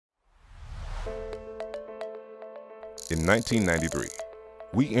In 1993,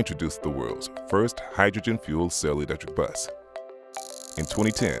 we introduced the world's first hydrogen fuel cell electric bus. In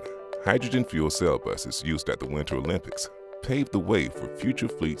 2010, hydrogen fuel cell buses used at the Winter Olympics paved the way for future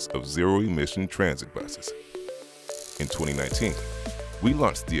fleets of zero-emission transit buses. In 2019, we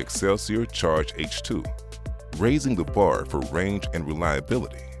launched the Xcelsior CHARGE H2, raising the bar for range and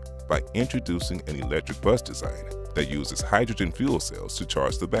reliability by introducing an electric bus design that uses hydrogen fuel cells to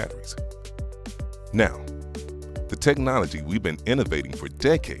charge the batteries. Now, the technology we've been innovating for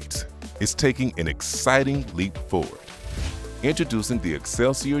decades is taking an exciting leap forward. Introducing the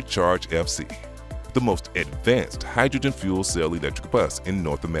Xcelsior CHARGE FC, the most advanced hydrogen fuel cell electric bus in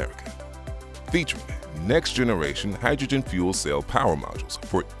North America. Featuring next-generation hydrogen fuel cell power modules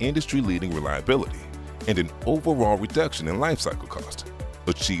for industry-leading reliability and an overall reduction in lifecycle cost,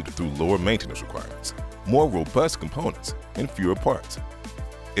 achieved through lower maintenance requirements, more robust components, and fewer parts.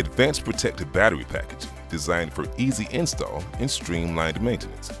 Advanced protected battery packaging designed for easy install and streamlined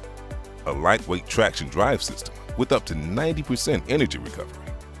maintenance. A lightweight traction drive system with up to 90% energy recovery.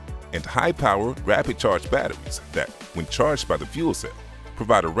 And high-power, rapid-charge batteries that, when charged by the fuel cell,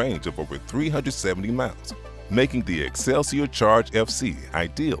 provide a range of over 370 miles, making the Xcelsior CHARGE FC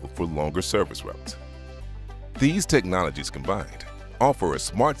ideal for longer service routes. These technologies combined offer a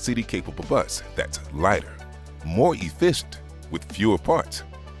smart city-capable bus that's lighter, more efficient, with fewer parts,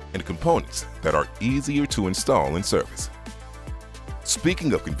 and components that are easier to install and service.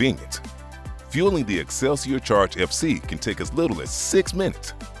 Speaking of convenience, fueling the Xcelsior CHARGE FC can take as little as 6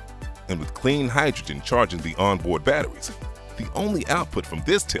 minutes. And with clean hydrogen charging the onboard batteries, the only output from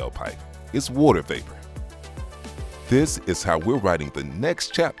this tailpipe is water vapor. This is how we're writing the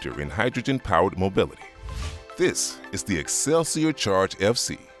next chapter in hydrogen-powered mobility. This is the Xcelsior CHARGE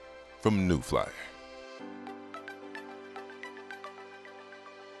FC from New Flyer.